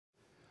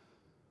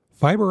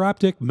Fiber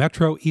optic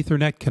Metro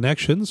Ethernet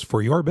connections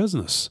for your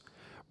business.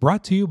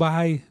 Brought to you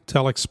by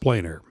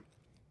TelExplainer.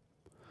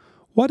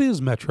 What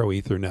is Metro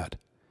Ethernet?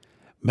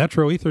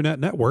 Metro Ethernet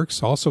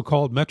networks, also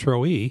called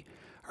Metro E,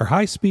 are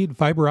high-speed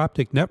fiber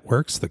optic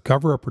networks that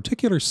cover a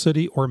particular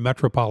city or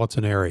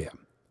metropolitan area.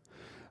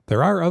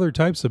 There are other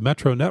types of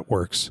Metro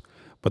networks,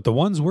 but the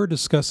ones we're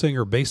discussing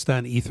are based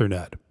on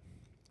Ethernet.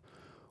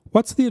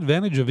 What's the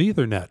advantage of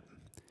Ethernet?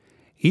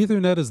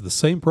 Ethernet is the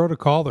same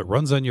protocol that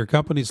runs on your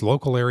company's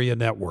local area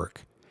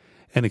network.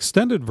 An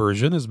extended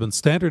version has been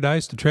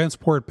standardized to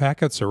transport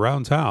packets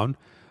around town,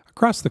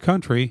 across the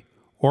country,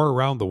 or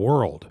around the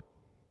world.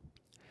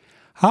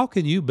 How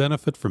can you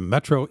benefit from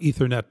Metro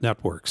Ethernet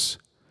networks?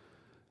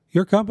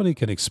 Your company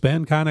can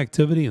expand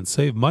connectivity and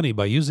save money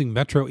by using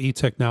Metro E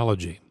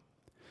technology.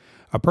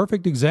 A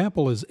perfect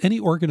example is any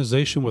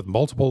organization with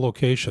multiple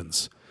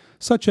locations,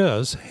 such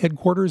as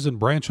headquarters and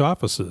branch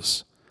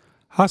offices,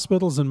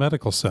 hospitals and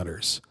medical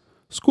centers,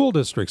 school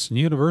districts and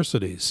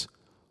universities,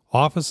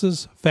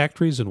 offices,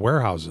 factories and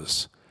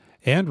warehouses,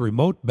 and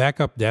remote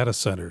backup data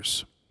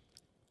centers.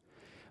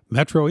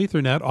 Metro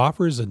Ethernet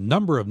offers a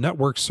number of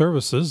network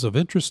services of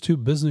interest to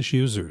business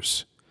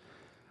users.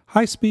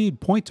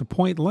 High-speed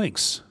point-to-point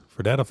links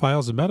for data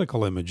files and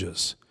medical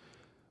images.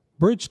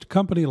 Bridged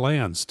company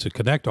LANs to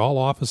connect all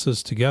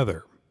offices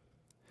together.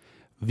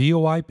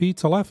 VoIP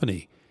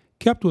telephony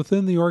kept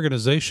within the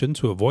organization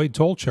to avoid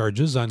toll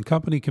charges on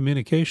company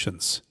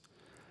communications.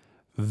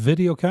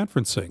 Video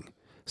conferencing,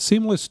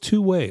 seamless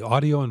two-way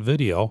audio and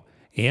video,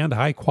 and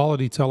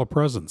high-quality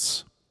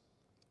telepresence.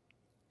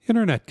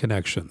 Internet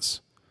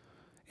connections,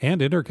 and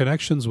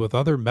interconnections with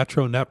other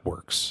Metro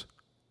networks.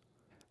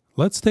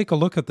 Let's take a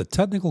look at the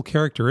technical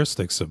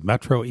characteristics of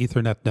Metro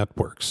Ethernet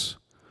networks.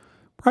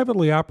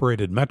 Privately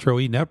operated Metro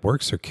E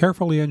networks are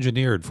carefully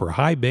engineered for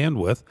high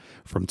bandwidth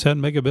from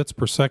 10 megabits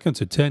per second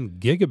to 10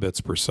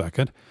 gigabits per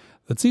second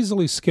that's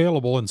easily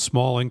scalable in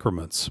small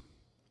increments.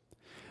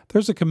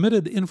 There's a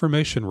committed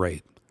information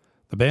rate.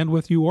 The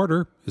bandwidth you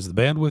order is the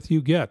bandwidth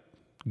you get,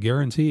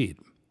 guaranteed.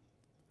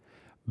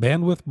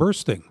 Bandwidth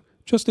bursting,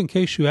 just in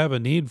case you have a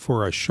need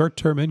for a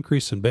short-term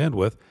increase in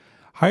bandwidth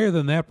higher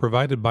than that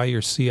provided by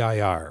your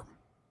CIR.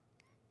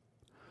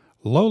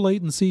 Low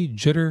latency,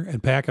 jitter,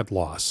 and packet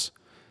loss,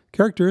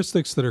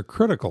 characteristics that are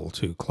critical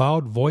to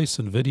cloud voice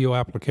and video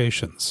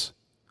applications.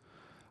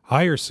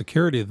 Higher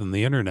security than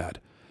the Internet.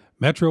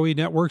 Metro E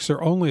networks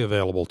are only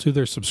available to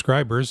their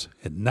subscribers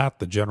and not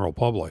the general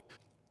public.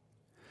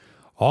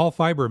 All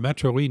fiber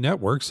Metro E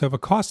networks have a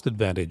cost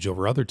advantage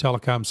over other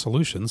telecom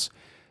solutions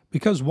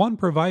because one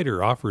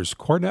provider offers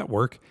core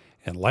network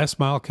and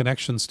last-mile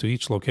connections to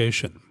each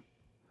location.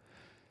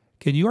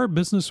 Can your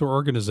business or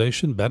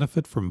organization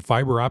benefit from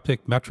fiber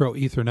optic Metro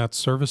Ethernet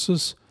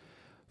services?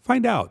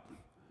 Find out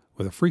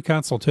with a free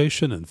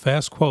consultation and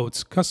fast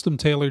quotes custom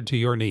tailored to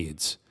your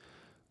needs.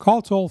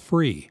 Call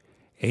toll-free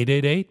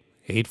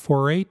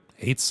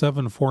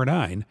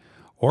 888-848-8749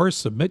 or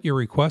submit your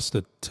request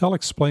at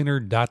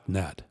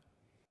telexplainer.net.